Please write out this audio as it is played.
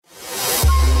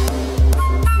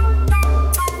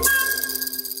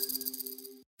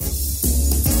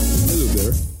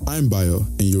I'm Bayo,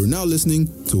 and you're now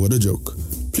listening to What a Joke.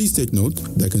 Please take note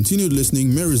that continued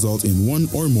listening may result in one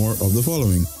or more of the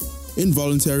following: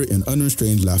 involuntary and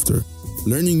unrestrained laughter,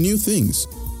 learning new things,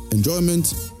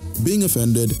 enjoyment, being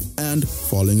offended, and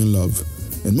falling in love.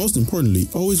 And most importantly,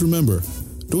 always remember,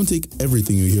 don't take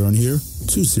everything you hear on here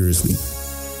too seriously.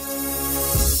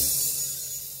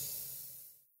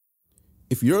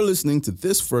 If you're listening to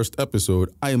this first episode,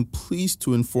 I am pleased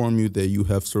to inform you that you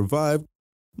have survived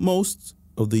most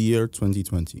of the year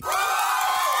 2020.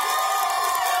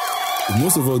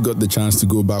 Most of us got the chance to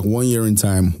go back 1 year in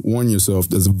time. Warn yourself,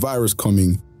 there's a virus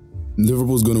coming.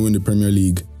 Liverpool's going to win the Premier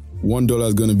League. $1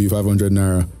 is going to be 500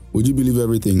 naira. Would you believe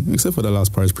everything? Except for the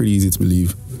last part, it's pretty easy to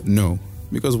believe. No,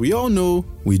 because we all know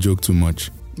we joke too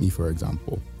much. Me, for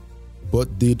example.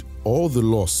 But did all the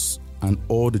loss and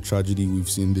all the tragedy we've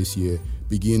seen this year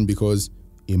begin because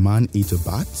a man ate a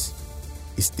bat?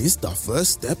 Is this the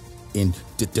first step in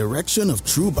the direction of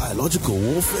true biological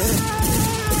warfare?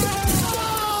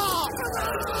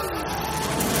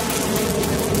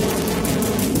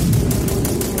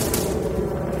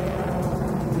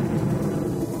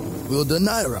 Will the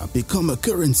Naira become a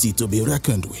currency to be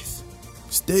reckoned with?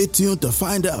 Stay tuned to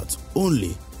find out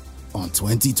only on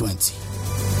 2020.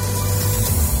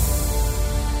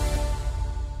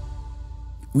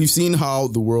 We've seen how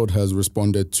the world has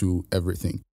responded to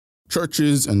everything.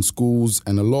 Churches and schools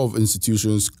and a lot of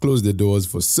institutions closed their doors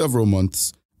for several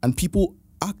months, and people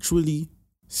actually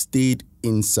stayed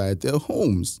inside their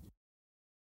homes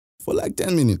for like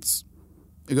 10 minutes.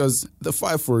 Because the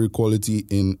fight for equality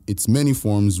in its many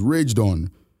forms raged on.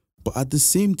 But at the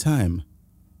same time,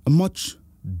 a much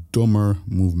dumber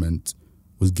movement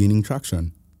was gaining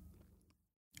traction.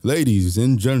 Ladies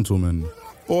and gentlemen,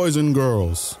 boys and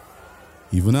girls,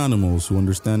 even animals who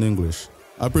understand English,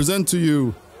 I present to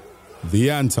you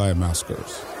the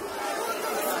anti-maskers.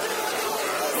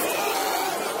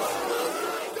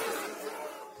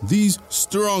 These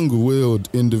strong-willed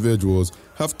individuals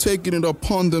have taken it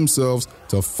upon themselves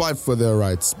to fight for their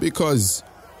rights because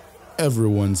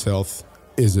everyone's health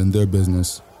isn't their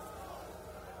business.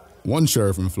 One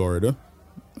sheriff in Florida,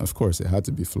 of course it had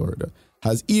to be Florida,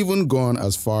 has even gone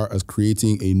as far as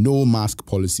creating a no-mask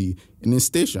policy in his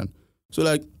station. So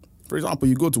like, for example,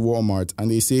 you go to Walmart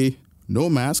and they say, no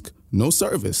mask, no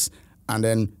service. And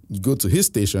then you go to his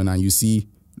station and you see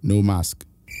no mask.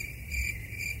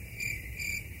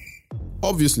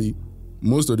 Obviously,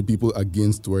 most of the people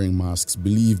against wearing masks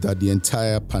believe that the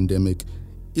entire pandemic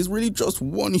is really just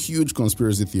one huge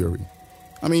conspiracy theory.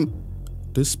 I mean,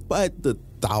 despite the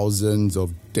thousands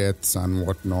of deaths and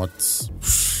whatnot,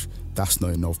 that's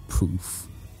not enough proof.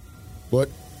 But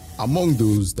among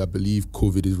those that believe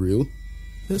COVID is real,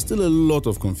 there's still a lot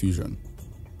of confusion.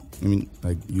 I mean,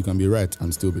 like, you can be right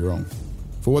and still be wrong.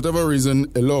 For whatever reason,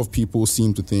 a lot of people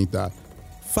seem to think that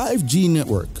 5G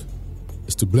network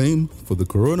is to blame for the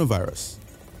coronavirus.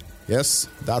 Yes,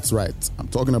 that's right. I'm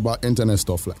talking about internet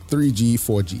stuff like 3G,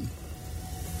 4G.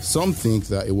 Some think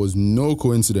that it was no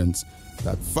coincidence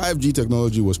that 5G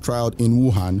technology was trialed in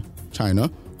Wuhan, China,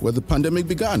 where the pandemic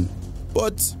began.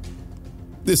 But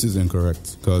this is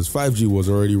incorrect, because 5G was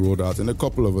already rolled out in a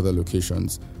couple of other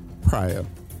locations prior.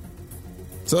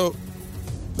 So,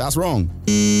 that's wrong.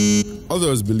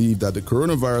 Others believe that the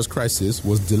coronavirus crisis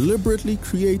was deliberately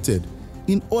created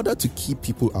in order to keep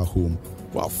people at home,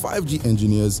 while 5G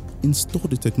engineers installed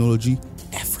the technology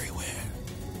everywhere.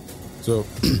 So,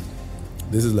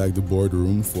 this is like the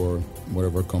boardroom for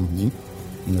whatever company.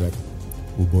 And you're like,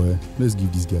 oh boy, let's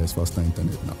give these guys faster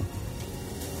internet now.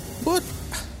 But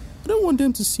I don't want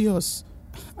them to see us.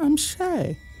 I'm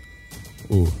shy.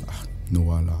 Oh,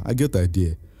 no, Allah. I get the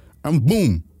idea. And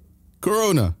boom,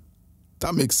 Corona.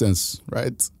 That makes sense,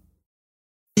 right?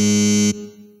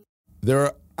 There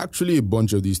are actually a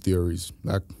bunch of these theories.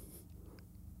 Like,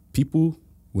 people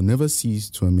will never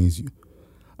cease to amaze you.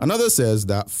 Another says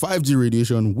that 5G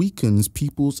radiation weakens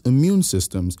people's immune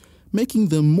systems, making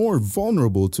them more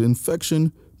vulnerable to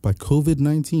infection by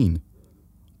COVID-19.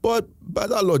 But by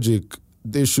that logic,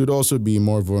 they should also be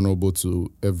more vulnerable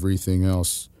to everything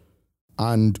else.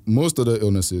 And most of the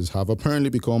illnesses have apparently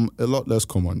become a lot less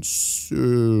common.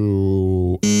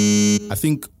 So, I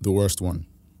think the worst one,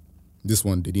 this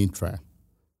one they didn't try.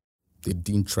 They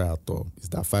didn't try at all. Is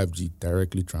that 5G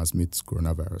directly transmits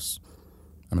coronavirus.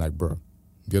 I'm like, bro,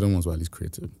 the other ones were at least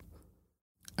creative.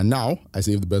 And now, I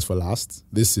save the best for last.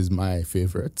 This is my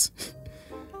favorite.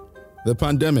 The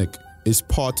pandemic is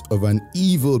part of an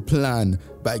evil plan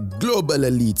by global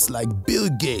elites like Bill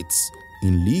Gates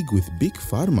in league with Big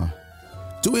Pharma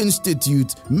to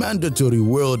institute mandatory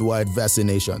worldwide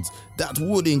vaccinations that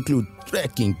would include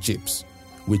tracking chips,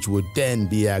 which would then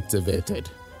be activated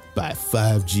by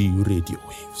 5G radio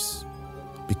waves.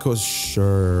 Because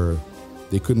sure,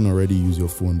 they couldn't already use your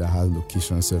phone that has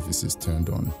location services turned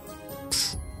on.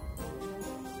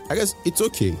 I guess it's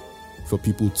okay for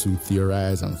people to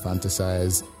theorize and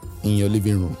fantasize in your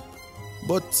living room.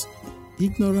 But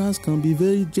ignorance can be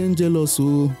very dangerous.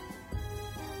 So,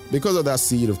 because of that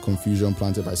seed of confusion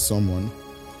planted by someone,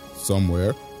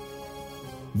 somewhere,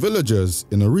 villagers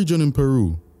in a region in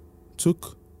Peru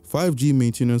took 5G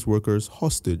maintenance workers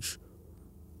hostage.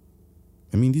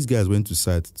 I mean, these guys went to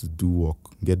site to do work,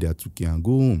 get their 2K and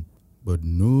go home. But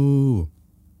no,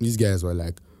 these guys were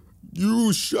like,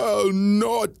 "You shall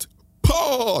not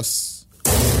pass."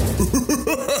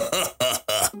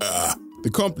 The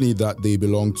company that they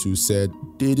belonged to said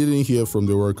they didn't hear from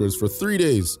the workers for 3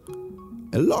 days.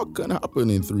 A lot can happen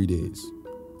in 3 days.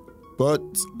 But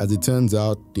as it turns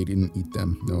out, they didn't eat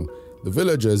them. No, the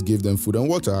villagers gave them food and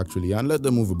water actually and let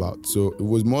them move about. So it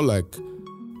was more like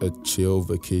a chill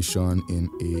vacation in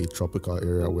a tropical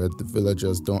area where the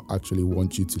villagers don't actually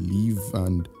want you to leave,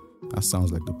 and that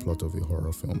sounds like the plot of a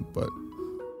horror film. But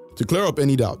to clear up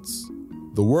any doubts,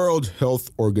 the World Health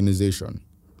Organization,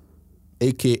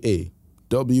 aka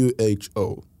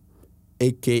WHO,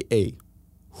 aka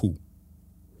WHO,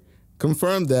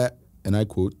 confirmed that, and I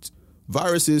quote,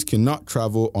 "Viruses cannot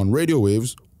travel on radio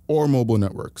waves or mobile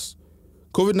networks.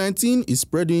 COVID-19 is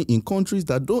spreading in countries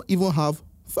that don't even have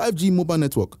 5G mobile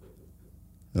network,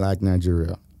 like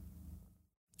Nigeria."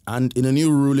 And in a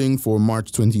new ruling for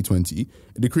March 2020,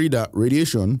 it decreed that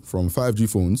radiation from 5G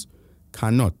phones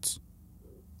cannot,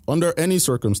 under any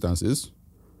circumstances,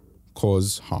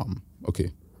 cause harm.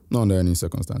 Okay, not under any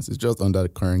circumstances, just under the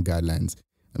current guidelines.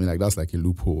 I mean, like, that's like a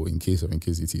loophole in case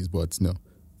it is, but no,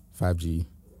 5G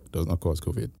does not cause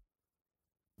COVID.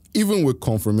 Even with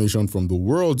confirmation from the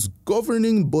world's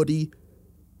governing body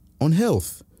on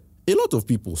health, a lot of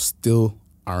people still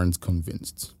aren't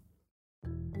convinced.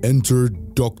 Enter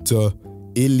Dr.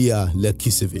 Ilya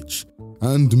Lekisevich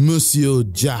and Monsieur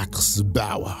Jacques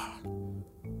Bauer.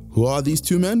 Who are these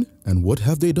two men and what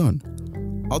have they done?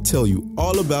 I'll tell you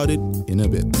all about it in a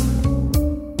bit.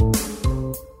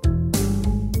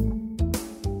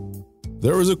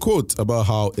 There is a quote about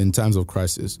how in times of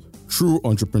crisis, true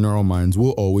entrepreneurial minds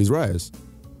will always rise.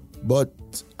 But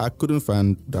I couldn't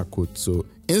find that quote, so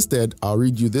instead I'll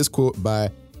read you this quote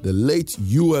by the late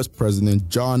US President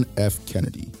John F.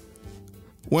 Kennedy.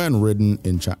 When written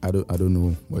in I don't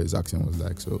know what his accent was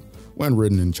like, so when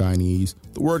written in Chinese,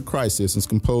 the word crisis is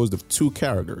composed of two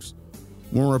characters.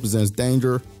 One represents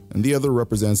danger and the other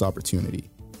represents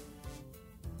opportunity.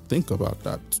 Think about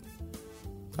that.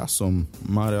 That's some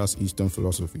mad-ass Eastern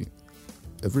philosophy.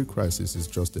 Every crisis is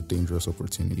just a dangerous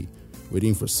opportunity,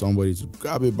 waiting for somebody to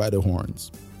grab it by the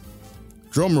horns.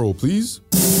 Drum roll, please.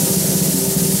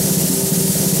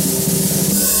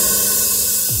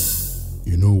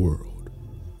 In a world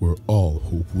where all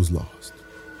hope was lost,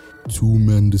 two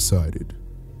men decided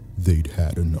they'd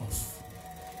had enough.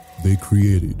 They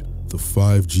created the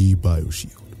 5G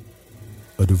BioShield,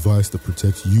 a device that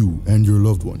protects you and your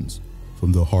loved ones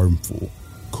from the harmful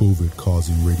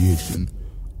COVID-causing radiation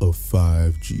of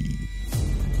 5G.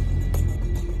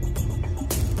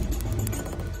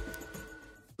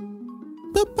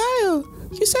 But Bayo,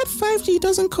 you said 5G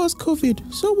doesn't cause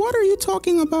COVID, so what are you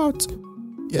talking about?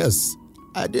 Yes,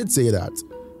 I did say that.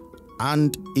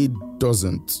 And it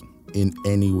doesn't in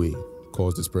any way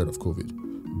cause the spread of COVID.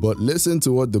 But listen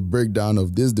to what the breakdown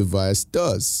of this device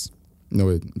does. No,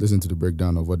 wait, listen to the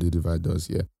breakdown of what the device does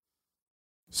here.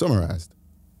 Summarized.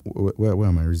 Where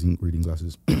are my reading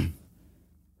glasses?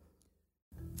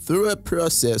 Through a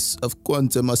process of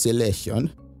quantum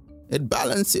oscillation, it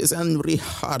balances and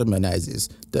reharmonizes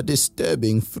the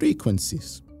disturbing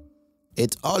frequencies.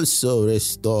 It also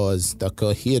restores the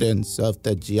coherence of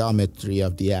the geometry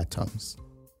of the atoms,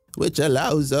 which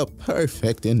allows a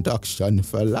perfect induction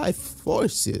for life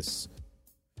forces.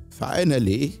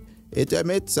 Finally, it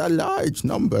emits a large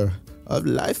number of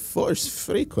life force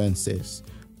frequencies,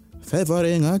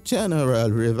 favoring a general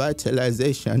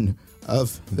revitalization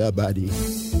of the body.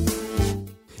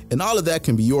 And all of that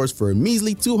can be yours for a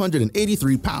measly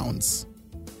 283 pounds.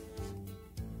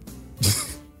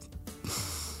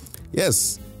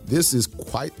 Yes, this is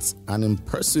quite an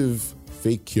impressive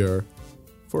fake cure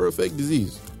for a fake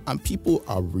disease. And people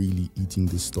are really eating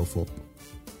this stuff up.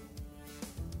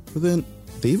 But then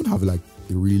they even have like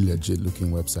a really legit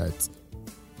looking website.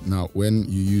 Now, when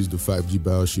you use the 5G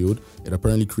BioShield, it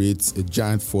apparently creates a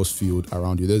giant force field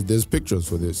around you. There's pictures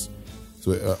for this.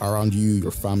 So around you,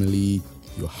 your family,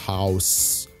 your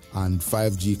house, and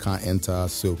 5G can't enter,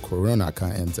 so Corona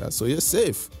can't enter. So you're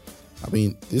safe. I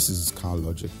mean, this is kind of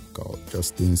logical. Just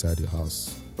stay inside your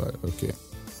house. but okay.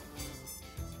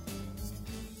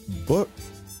 But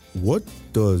what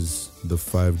does the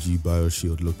 5G Bayo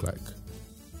shield look like?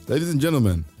 Ladies and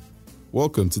gentlemen,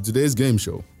 welcome to today's game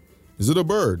show. Is it a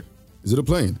bird? Is it a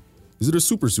plane? Is it a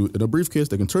super suit in a briefcase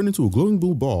that can turn into a glowing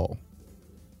blue ball?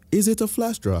 Is it a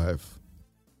flash drive?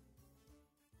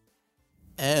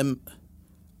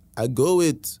 I go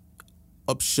with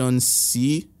option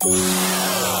C.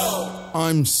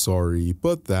 I'm sorry,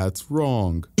 but that's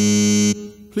wrong.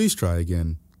 Please try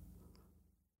again.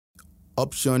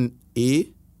 Option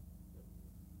A.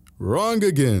 Wrong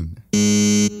again.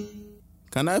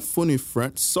 Can I phone a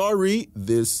friend? Sorry,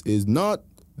 this is not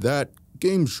that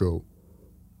game show.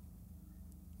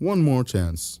 One more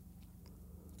chance.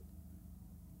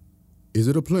 Is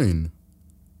it a plane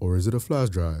or is it a flash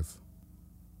drive?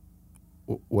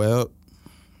 Well,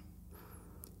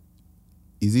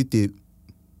 is it a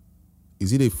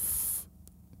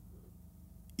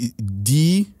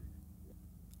D?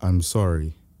 I'm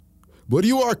sorry, but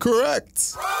you are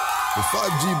correct. The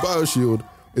 5G BioShield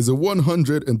is a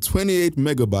 128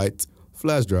 megabyte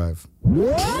flash drive.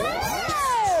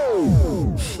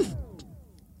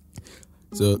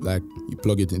 So, like, you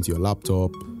plug it into your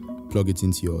laptop, plug it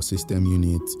into your system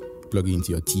unit, plug it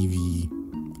into your TV,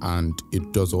 and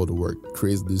it does all the work.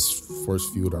 Creates this force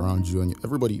field around you, and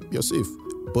everybody, you're safe.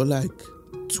 But like,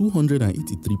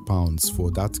 £283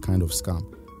 for that kind of scam.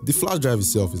 The flash drive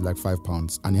itself is like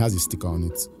 £5, and it has a sticker on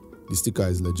it. The sticker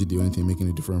is legit the only thing making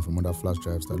it different from other flash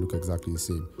drives that look exactly the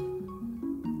same.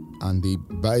 And they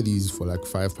buy these for like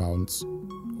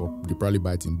 £5, or they probably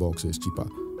buy it in bulk, so it's cheaper,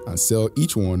 and sell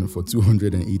each one for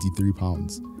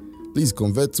 £283. Please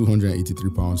convert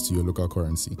 £283 to your local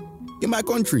currency. In my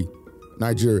country,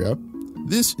 Nigeria,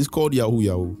 this is called Yahoo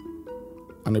Yahoo.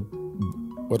 And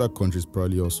other countries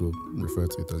probably also refer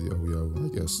to it as Yahoo Yahoo, I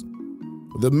guess.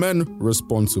 The men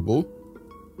responsible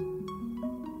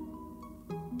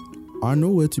are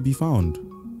nowhere to be found.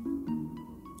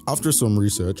 After some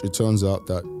research, it turns out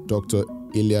that Dr.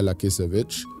 Ilya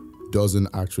Lakisevich doesn't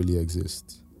actually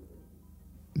exist.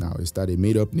 Now, is that a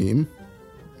made-up name?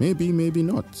 Maybe, maybe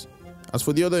not. As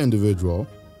for the other individual,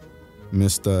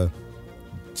 Mr.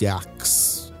 Jacques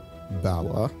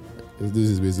Bauer, this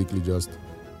is basically just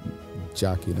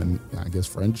Jack in, I guess,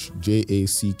 French,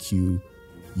 Jacqueus.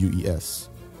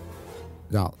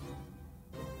 Now,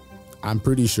 I'm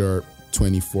pretty sure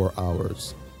 24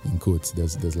 hours, in quotes,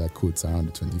 there's like quotes around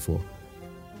the 24,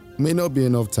 may not be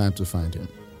enough time to find him.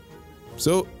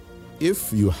 So,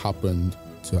 if you happened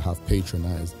to have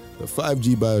patronized the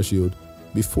 5G BioShield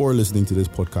before listening to this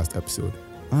podcast episode,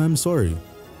 I'm sorry.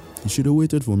 You should have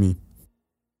waited for me.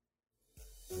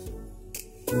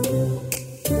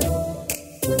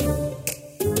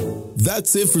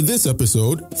 That's it for this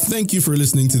episode. Thank you for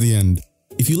listening to the end.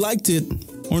 If you liked it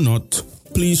or not,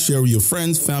 please share with your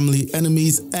friends, family,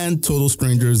 enemies, and total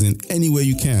strangers in any way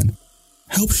you can.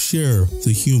 Help share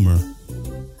the humor.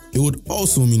 It would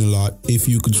also mean a lot if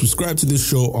you could subscribe to this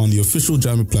show on the official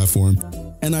Jamit platform,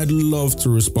 and I'd love to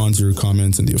respond to your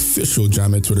comments on the official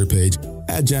Jamit Twitter page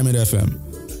at JamitFM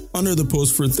under the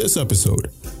post for this episode.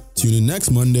 Tune in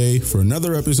next Monday for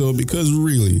another episode because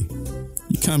really,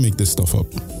 you can't make this stuff up.